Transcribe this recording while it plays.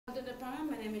accounting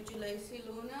department. My name is Julesi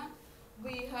Luna.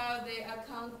 We have the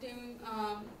accounting,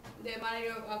 the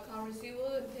manager of account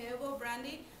receivable and payable,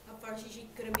 Brandy. Unfortunately, she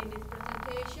couldn't be in this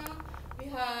presentation. We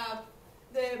have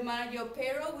the manager of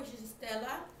payroll, which is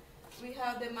Stella. We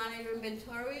have the manager of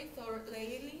inventory,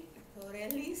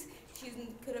 Thorelis. She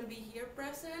couldn't be here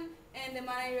present. And the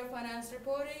manager of finance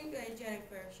reporting,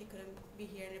 Jennifer. She couldn't be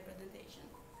here in the presentation.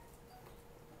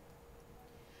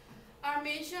 Our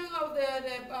mission of the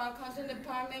accounting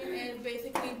department is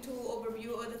basically to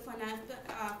overview of the finance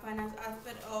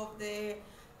aspect of the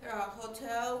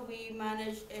hotel. We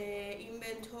manage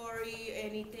inventory,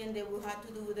 anything that will have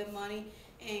to do with the money,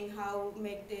 and how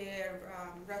make the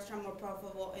restaurant more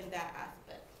profitable in that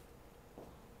aspect.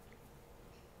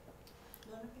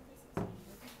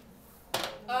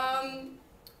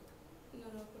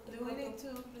 Do we need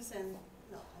to present?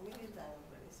 No, we did that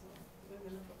already, so we're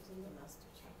going to focus on the last two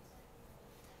charts.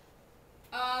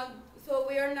 So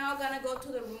we are now going to go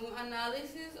to the room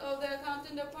analysis of the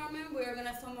accounting department. We are going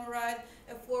to summarize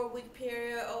a 4-week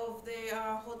period of the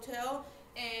hotel,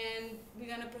 and we're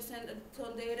going to present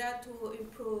some data to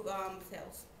improve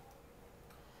sales.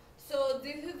 So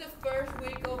this is the first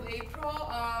week of April.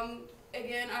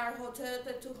 Again, our hotel is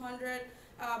a 200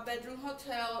 bedroom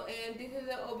hotel, and this is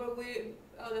the overview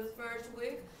of the first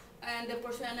week and the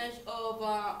percentage of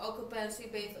occupancy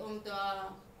based on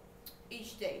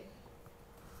each day.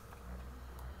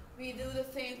 We do the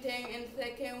same thing in the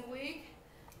second week.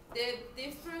 The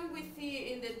difference we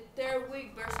see in the third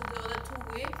week versus the other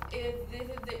 2 weeks is this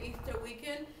is the Easter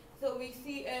weekend. So we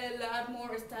see a lot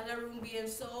more standard room being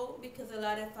sold because a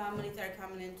lot of families are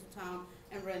coming into town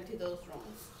and renting those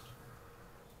rooms.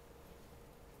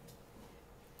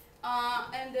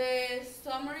 And the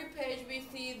summary page, we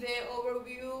see the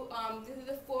overview. This is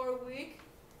the 4 week.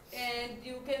 And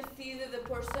you can see that the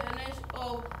percentage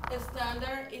of the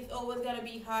standard is always going to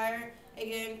be higher.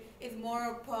 Again, it's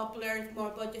more popular, it's more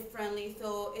budget friendly,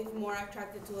 so it's more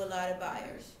attractive to a lot of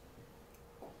buyers.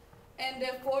 And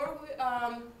the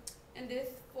in this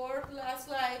fourth last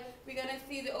slide, we're going to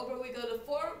see the overview of the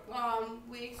 4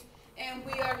 weeks, and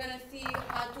we are going to see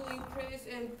how to increase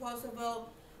in possible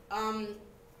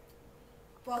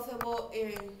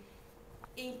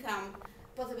income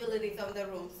possibilities of the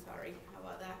rooms. Sorry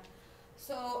about that.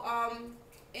 So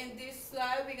in this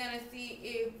slide, we're gonna see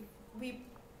if we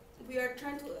are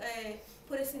trying to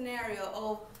put a scenario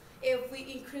of if we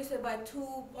increase it by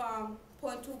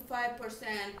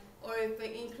 2.25%, or if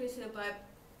we increase it by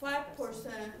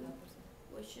 5%,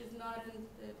 which is not in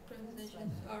the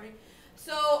presentation. Sorry.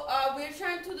 So we're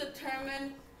trying to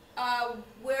determine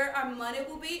where our money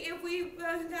will be if we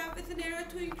have a scenario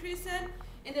to increase it.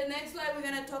 In the next slide, we're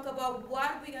going to talk about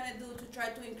what we're going to do to try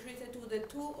to increase it to the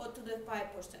 2 or to the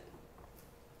 5%.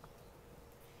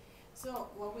 So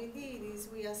what we did is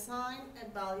we assigned a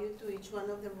value to each one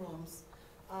of the rooms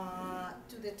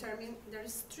to determine.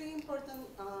 There's 3 important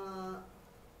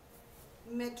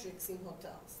metrics in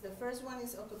hotels. The first one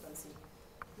is occupancy,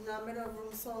 number of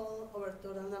rooms sold over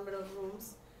total number of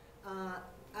rooms,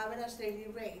 average daily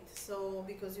rate. So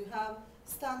because you have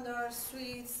standard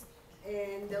suites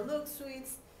and deluxe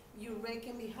suites, your rate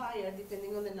can be higher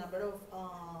depending on the number of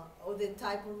or the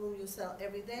type of room you sell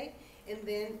every day, and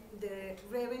then the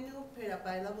revenue per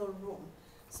available room.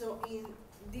 So in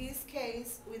this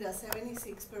case, with a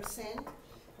 76%,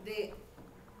 the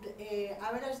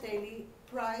average daily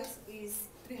price is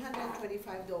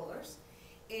 $325,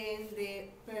 and the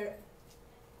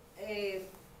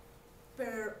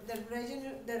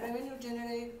revenue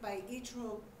generated by each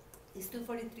room is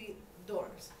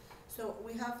 $243. So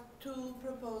we have 2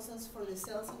 proposals for the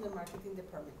sales and the marketing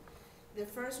department. The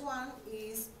first one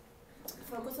is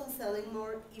focus on selling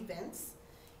more events.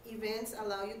 Events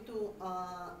allow you to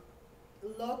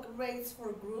lock rates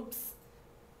for groups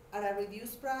at a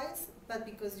reduced price, but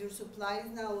because your supply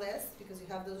is now less, because you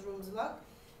have those rooms locked,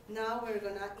 now we're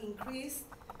gonna increase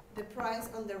the price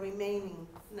on the remaining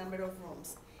number of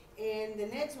rooms. And the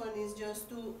next one is just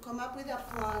to come up with a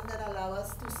plan that allows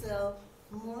us to sell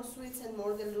more suites and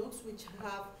more deluxe, which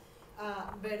have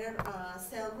better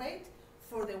sale rate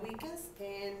for the weekends.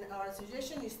 And our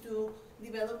suggestion is to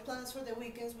develop plans for the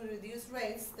weekends with reduced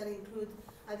rates that include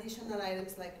additional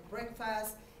items like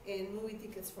breakfast and movie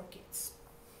tickets for kids.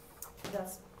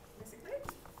 That's basically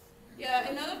it. Yeah,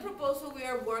 another proposal we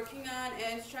are working on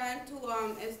is trying to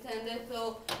extend it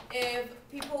so if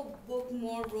people book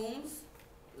more rooms,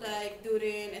 like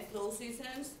during slow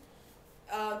seasons,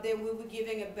 they will be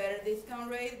giving a better discount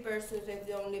rate versus if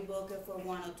they only book it for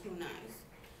 1 or 2 nights.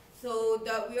 So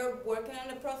that we are working on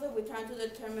the process. We're trying to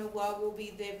determine what will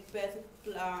be the best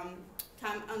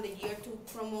time on the year to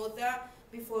promote that.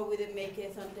 before we then make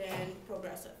it something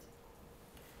progressive.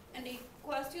 Any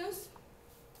questions?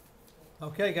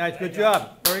 Okay, guys, good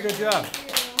job. Very good job.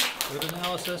 Thank you. Good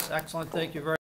analysis. Excellent. Thank you very